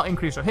explicitly does not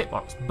increase your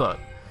hitbox, but...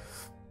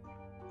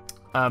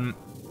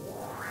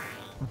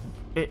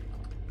 It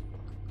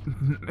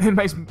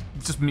makes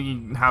just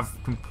me have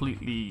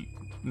completely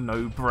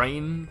no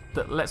brain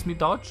that lets me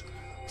dodge.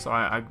 So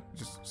I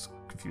just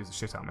confuse the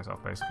shit out of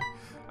myself, basically.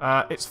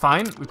 It's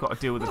fine. We've got to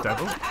deal with the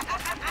devil,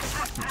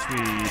 which we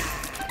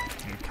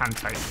can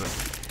take, but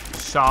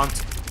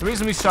shan't. The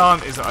reason we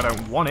shan't is that I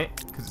don't want it,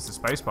 because it's a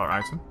spacebar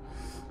item.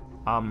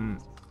 I'm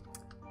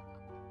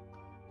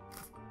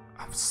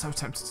so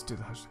tempted to do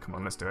that. Come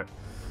on, let's do it.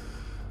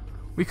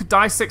 We could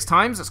die 6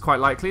 times. That's quite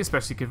likely,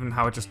 especially given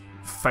how I just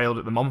failed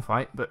at the mom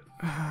fight. But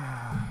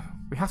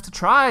we have to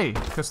try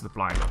because of the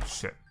blind. Oh,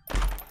 shit.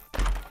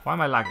 Why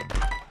am I lagging?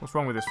 What's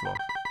wrong with this floor?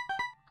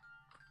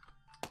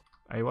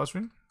 AWAS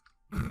room?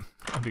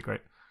 That'd be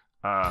great.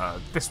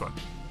 This one.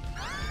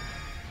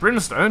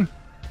 Brimstone?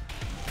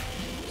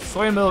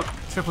 Soy milk,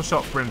 triple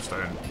shot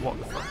brimstone. What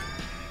the fuck?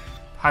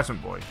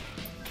 Pageant boy.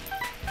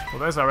 Well,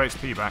 there's our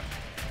HP back.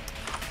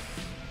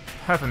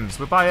 Heavens,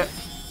 we'll buy it.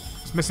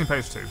 It's missing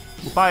page 2.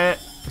 We'll buy it.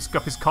 Let's go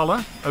up his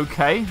collar.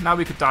 Okay, now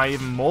we could die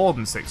even more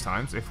than 6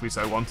 times if we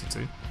so wanted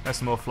to. There's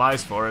some more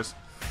flies for us.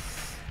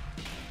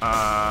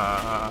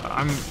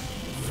 I'm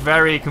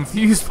very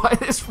confused by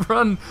this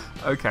run.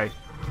 Okay.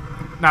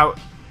 Now,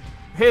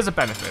 here's a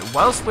benefit.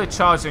 Whilst we're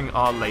charging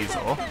our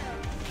laser,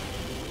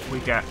 we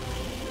get...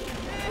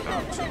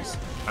 Oh, jeez.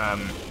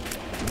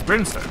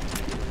 Brimstone.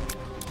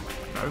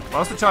 No.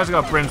 Whilst we're charging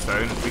our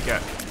brimstone, we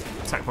get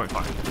Tech Point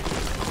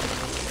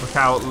 5. Look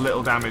how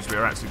little damage we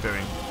are actually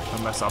doing,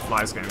 unless our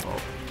flies get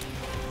involved.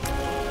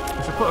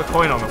 We should put a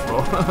coin on the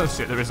floor. Oh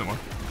shit, there isn't one.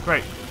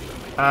 Great.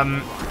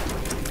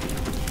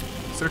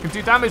 So we can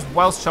do damage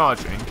whilst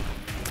charging.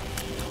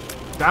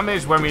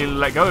 Damage when we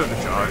let go of the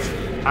charge.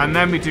 And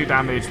then we do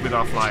damage with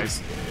our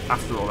flies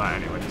after all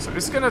that anyway. So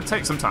this is going to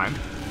take some time.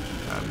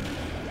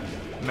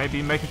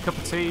 Maybe make a cup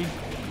of tea.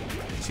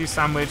 Cheese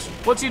sandwich.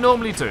 What do you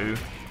normally do?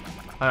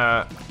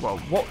 Well,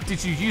 what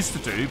did you used to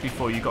do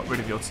before you got rid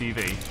of your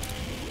TV?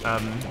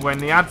 When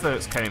the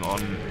adverts came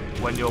on,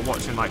 when you're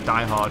watching like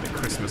Die Hard at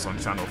Christmas on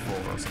Channel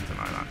 4 or something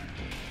like that.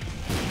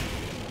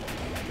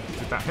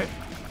 Did that hit?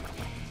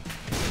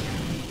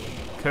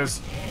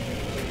 Because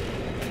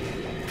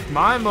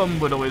my mum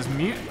would always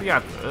mute the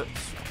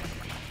adverts.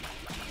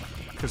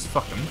 Because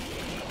fuck them.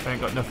 They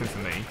ain't got nothing for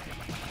me.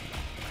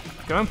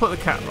 Go and put the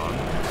kettle on.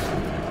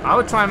 I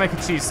would try and make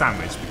a cheese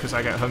sandwich because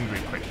I get hungry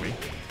quickly.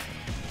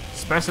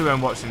 Especially when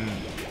watching...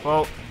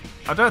 Well,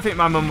 I don't think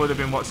my mum would have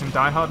been watching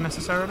Die Hard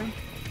necessarily.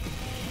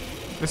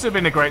 This would have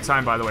been a great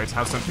time, by the way, to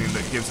have something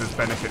that gives us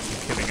benefits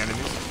from killing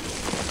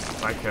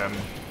enemies. Like, I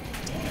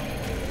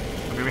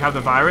mean, we have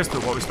the virus,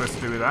 but what are we supposed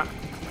to do with that?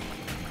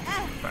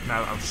 But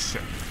now, oh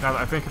shit. Now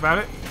that I think about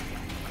it,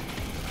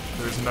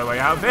 there is no way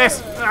out of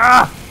this!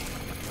 Ah!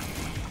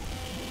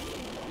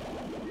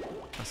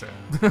 That's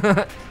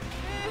it.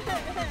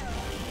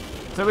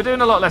 So we're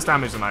doing a lot less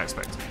damage than I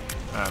expected.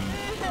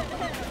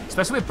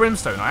 Especially with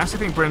Brimstone. I actually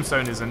think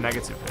Brimstone is a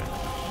negative here.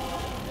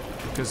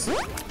 Because...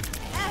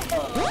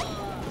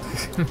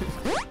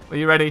 Are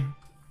you ready?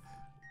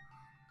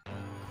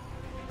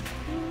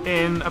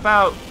 In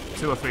about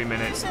 2 or 3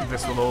 minutes,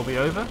 this will all be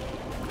over.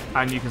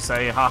 And you can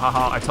say, ha ha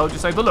ha, I told you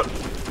so. But look,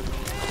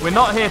 we're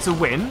not here to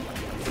win,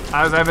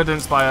 as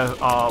evidenced by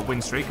our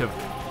win streak of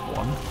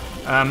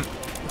 1.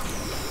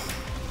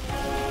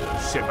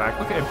 Shitbag,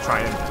 look at him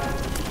trying.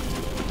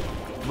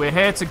 We're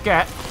here to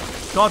get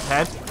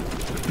Godhead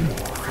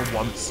for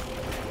once,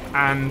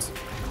 and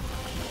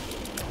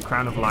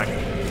Crown of Life,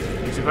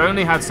 which we've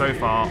only had so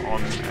far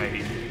on a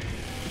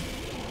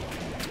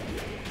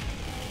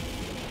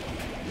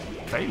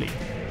daily.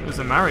 It was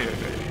a Mario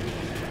daily.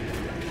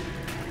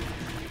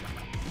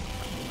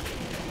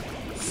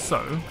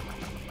 So,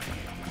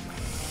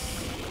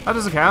 that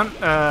doesn't count.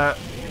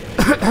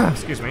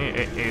 Excuse me,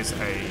 it is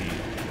a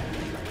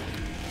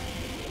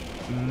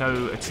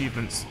no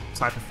achievements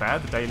type affair,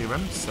 the daily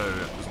run, so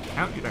it doesn't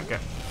count. You don't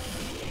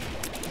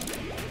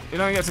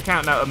get to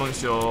count that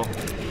amongst your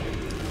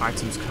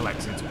items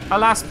collected.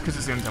 Alas, because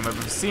it's the only time I've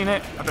ever seen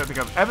it. I don't think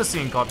I've ever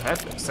seen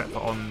Godhead except for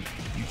on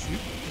YouTube.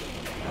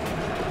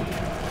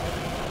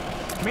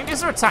 I mean,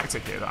 is there a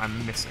tactic here that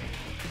I'm missing?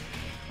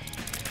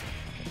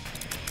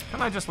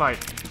 Can I just like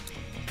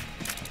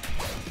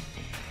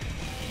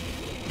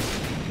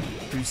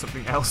do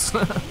something else?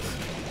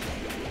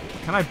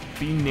 Can I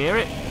be near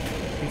it?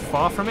 Be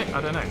far from it?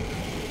 I don't know.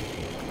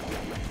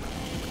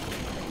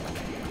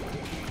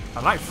 I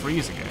like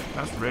freezing it.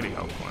 That's really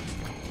helpful,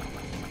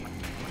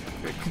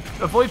 actually.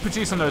 Avoid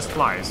producing those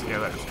flies.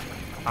 Yeah,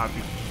 I'd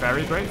be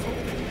very grateful.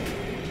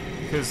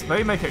 Because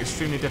they make it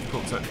extremely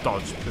difficult to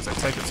dodge because they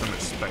take up so much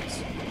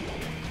space.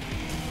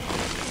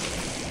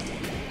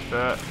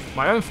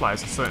 My own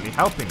flies are certainly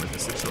helping with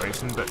this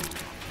situation, but at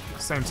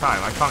the same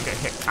time, I can't get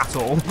hit at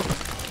all.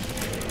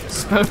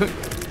 So,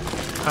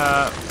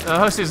 the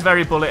host is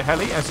very bullet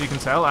helly, as you can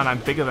tell, and I'm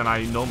bigger than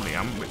I normally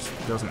am, which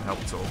doesn't help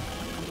at all.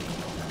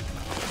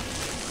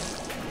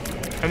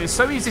 And it's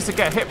so easy to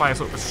get hit by a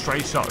sort of a stray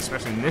shot,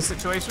 especially in this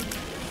situation.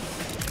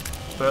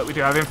 But we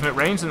do have infinite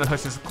range, and the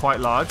hush is quite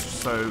large,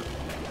 so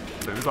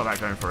we've got that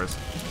going for us.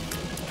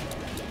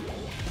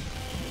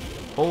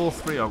 All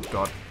 3, oh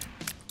god.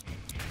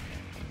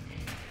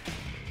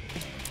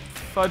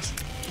 Fudge.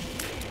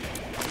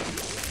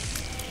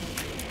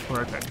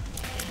 We're okay.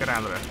 Get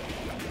out of there.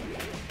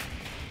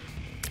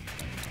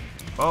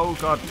 Oh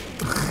god.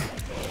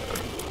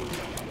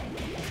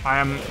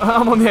 I'm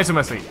on the edge of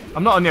my seat.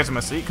 I'm not on the edge of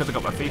my seat because I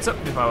got my feet up.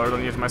 If I were on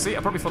the edge of my seat,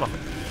 I'd probably fall off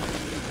it.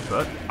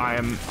 But I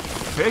am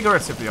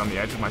figuratively on the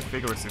edge of my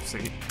figurative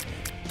seat.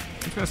 I'm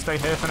just going to stay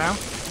here for now.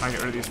 Try and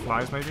get rid of these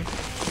flies, maybe.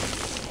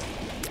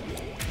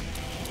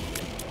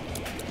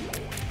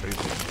 Please.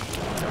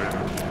 Get rid of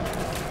them.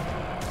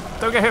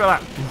 Don't get hit with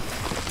that!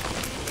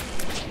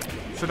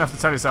 Shouldn't have to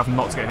tell yourself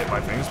not to get hit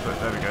by things, but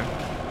there we go.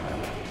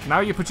 Now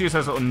you produce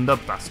those little nub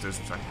bastards,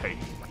 which I hate.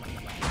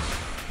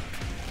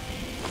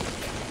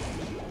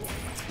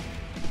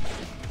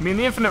 I mean,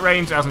 the infinite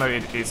range, as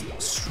noted, is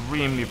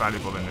extremely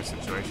valuable in this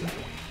situation.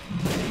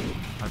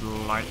 I'd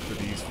like for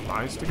these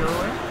flies to go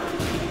away.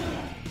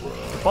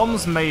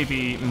 Bombs may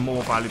be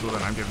more valuable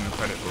than I'm giving them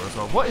credit for as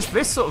well. What is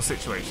this sort of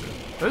situation?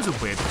 Those are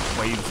weird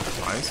waves of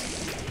flies.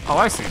 Oh,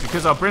 I see.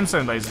 Because our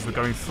brimstone lasers were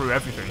going through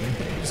everything.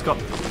 We just got,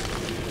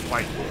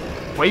 like,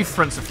 wave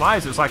fronts of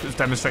flies. It was like it was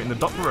demonstrating the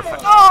Doppler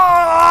effect. Oh!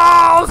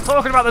 I was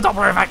talking about the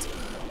Doppler effect!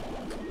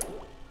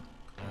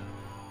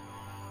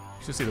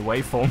 You should see the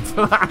waveform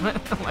for that.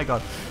 Oh my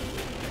god.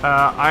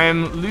 I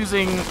am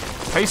losing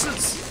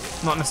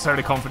patience, not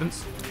necessarily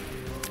confidence.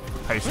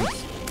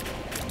 Patience.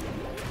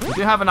 We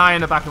do have an eye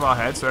in the back of our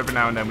head, so every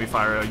now and then we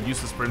fire a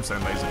useless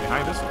brimstone laser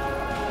behind us.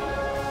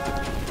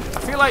 I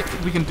feel like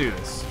we can do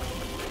this.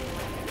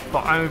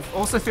 But I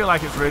also feel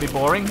like it's really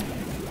boring.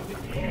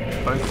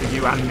 Both for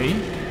you and me.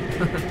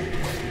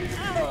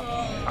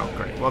 Oh,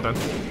 great. Well done.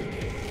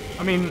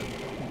 I mean,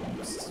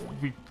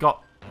 we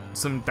got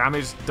some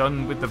damage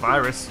done with the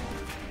virus.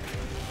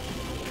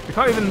 We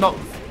can't even knock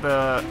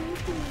the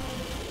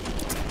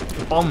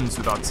bombs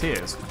with our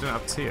tears. We don't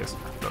have tears.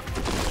 Look.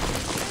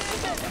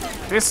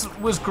 This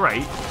was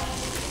great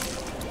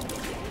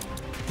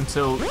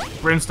until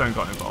Brimstone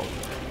got involved.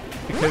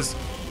 Because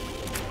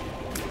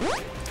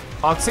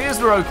our tears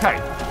were okay.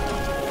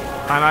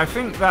 And I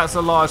think that's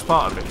a large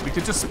part of it. We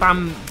could just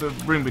spam the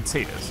room with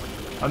tears.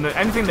 And then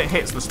anything that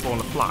hits will spawn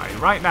a fly.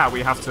 Right now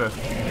we have to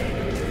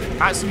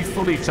actually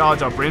fully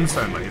charge our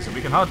Brimstone laser.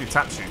 We can hardly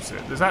tap shoot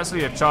it. There's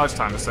actually a charge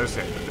time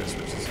associated with this,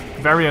 which is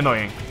very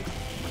annoying.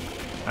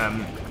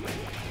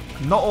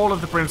 Not all of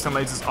the Brimstone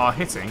lasers are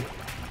hitting.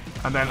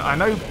 And then I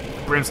know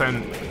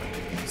Brimstone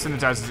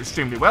synergizes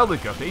extremely well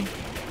with Guppy.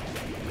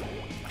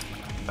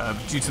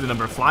 Due to the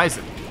number of flies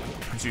it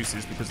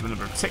produces, because of the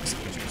number of ticks it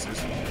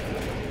produces.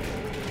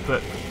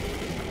 But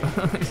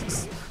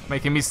it's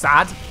making me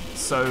sad.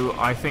 So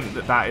I think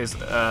that that is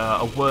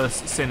a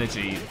worse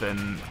synergy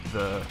than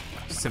the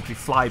simply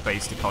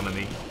fly-based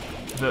economy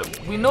that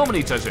we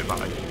normally judge it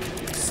by.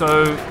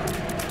 So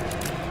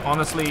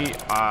honestly,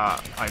 I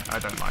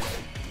don't like it.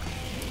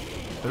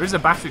 There is a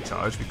battery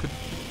charge. We could.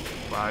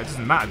 Well, it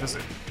doesn't matter, does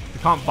it? We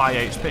can't buy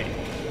HP.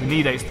 We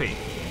need HP.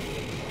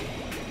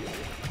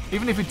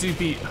 Even if we do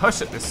beat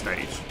Hush at this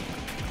stage,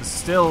 there's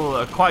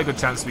still quite a good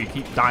chance we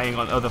keep dying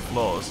on other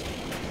floors.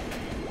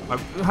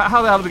 Like,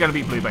 how the hell are we going to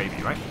beat Blue Baby,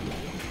 right?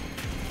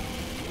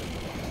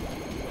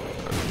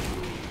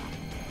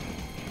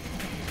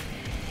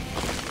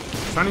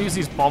 Trying to use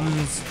these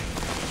bombs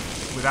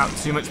without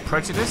too much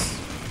prejudice,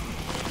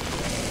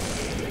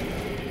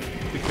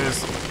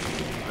 because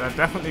they're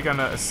definitely going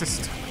to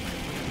assist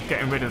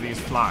getting rid of these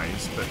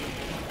flies, but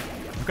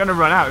I'm going to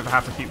run out if I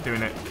have to keep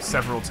doing it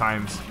several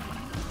times.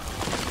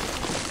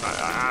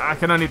 I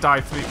can only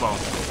die 3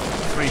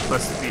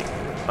 plus the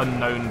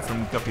unknown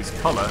from Guppy's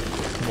colour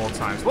more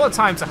times. What a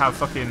time to have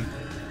fucking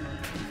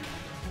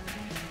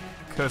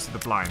Curse of the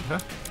Blind, huh?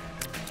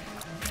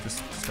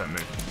 Just don't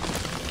move.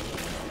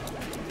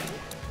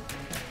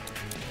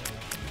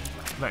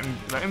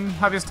 Let him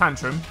have his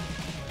tantrum.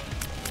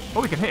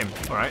 Oh, we can hit him.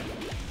 Alright.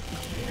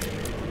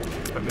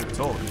 Don't move at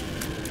all.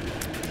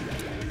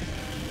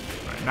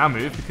 Right, now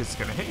move because it's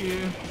going to hit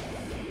you.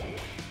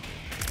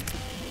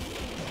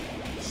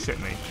 Shit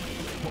me.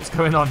 What's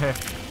going on here?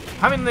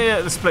 Having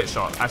the split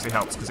shot actually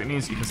helps because it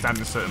means you can stand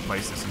in certain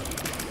places and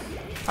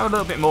have a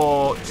little bit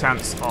more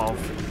chance of...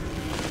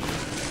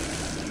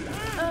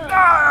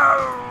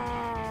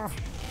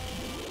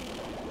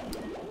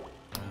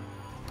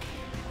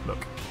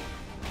 Look.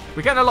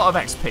 We're getting a lot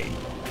of XP,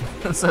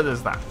 so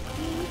there's that.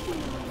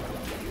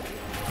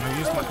 Can I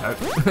use my note?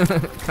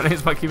 Can I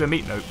use my Keep a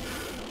Meat note?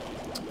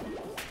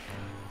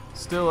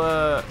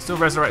 Still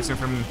resurrecting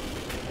from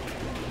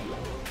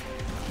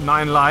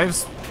 9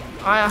 lives.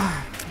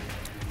 I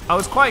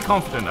was quite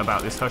confident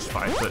about this Hush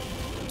fight, but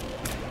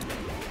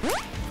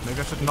maybe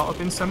I should not have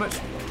been so much.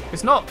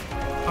 It's not.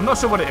 I'm not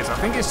sure what it is. I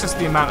think it's just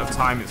the amount of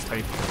time it's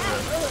taken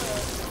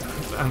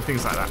and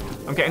things like that.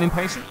 I'm getting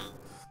impatient,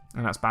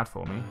 and that's bad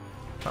for me.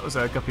 That was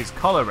Guppy's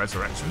collar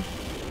resurrection.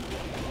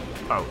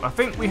 Oh, I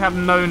think we have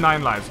no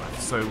 9 lives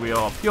left, so we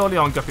are purely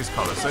on Guppy's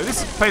collar. So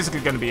this is basically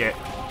going to be it.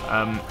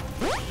 I'm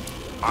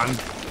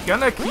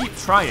gonna keep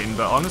trying,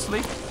 but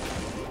honestly,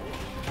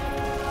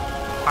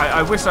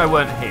 I wish I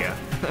weren't here.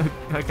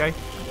 Okay,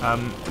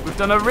 we've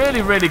done a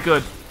really, really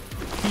good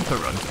keeper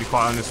run, to be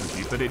quite honest with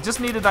you, but it just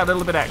needed that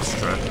little bit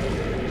extra,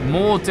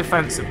 more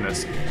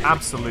defensiveness,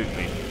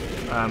 absolutely.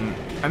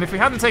 And if we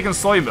hadn't taken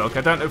soy milk,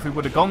 I don't know if we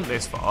would have gone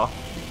this far.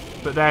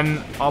 But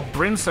then our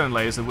Brimstone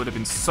laser would have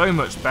been so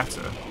much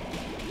better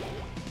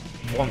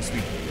once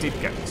we did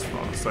get this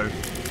far. So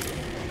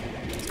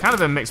it's kind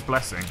of a mixed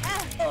blessing.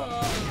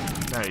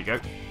 There you go.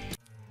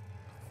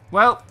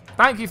 Well,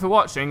 thank you for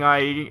watching.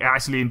 I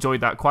actually enjoyed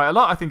that quite a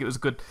lot. I think it was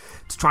good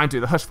to try and do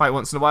the Hush fight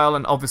once in a while.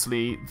 And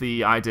obviously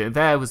the idea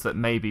there was that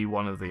maybe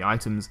one of the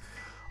items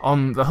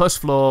on the Hush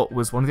floor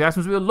was one of the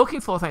items we were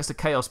looking for thanks to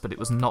Chaos, but it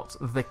was not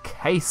the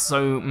case.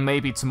 So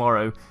maybe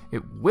tomorrow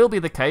it will be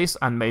the case,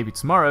 and maybe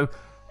tomorrow,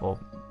 or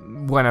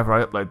whenever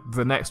I upload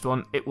the next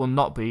one, it will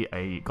not be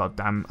a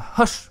goddamn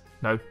Hush,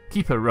 no,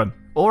 Keeper run,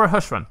 or a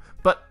Hush run.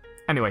 But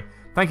anyway,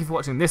 Thank you for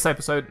watching this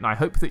episode, and I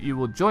hope that you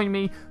will join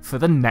me for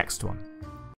the next one.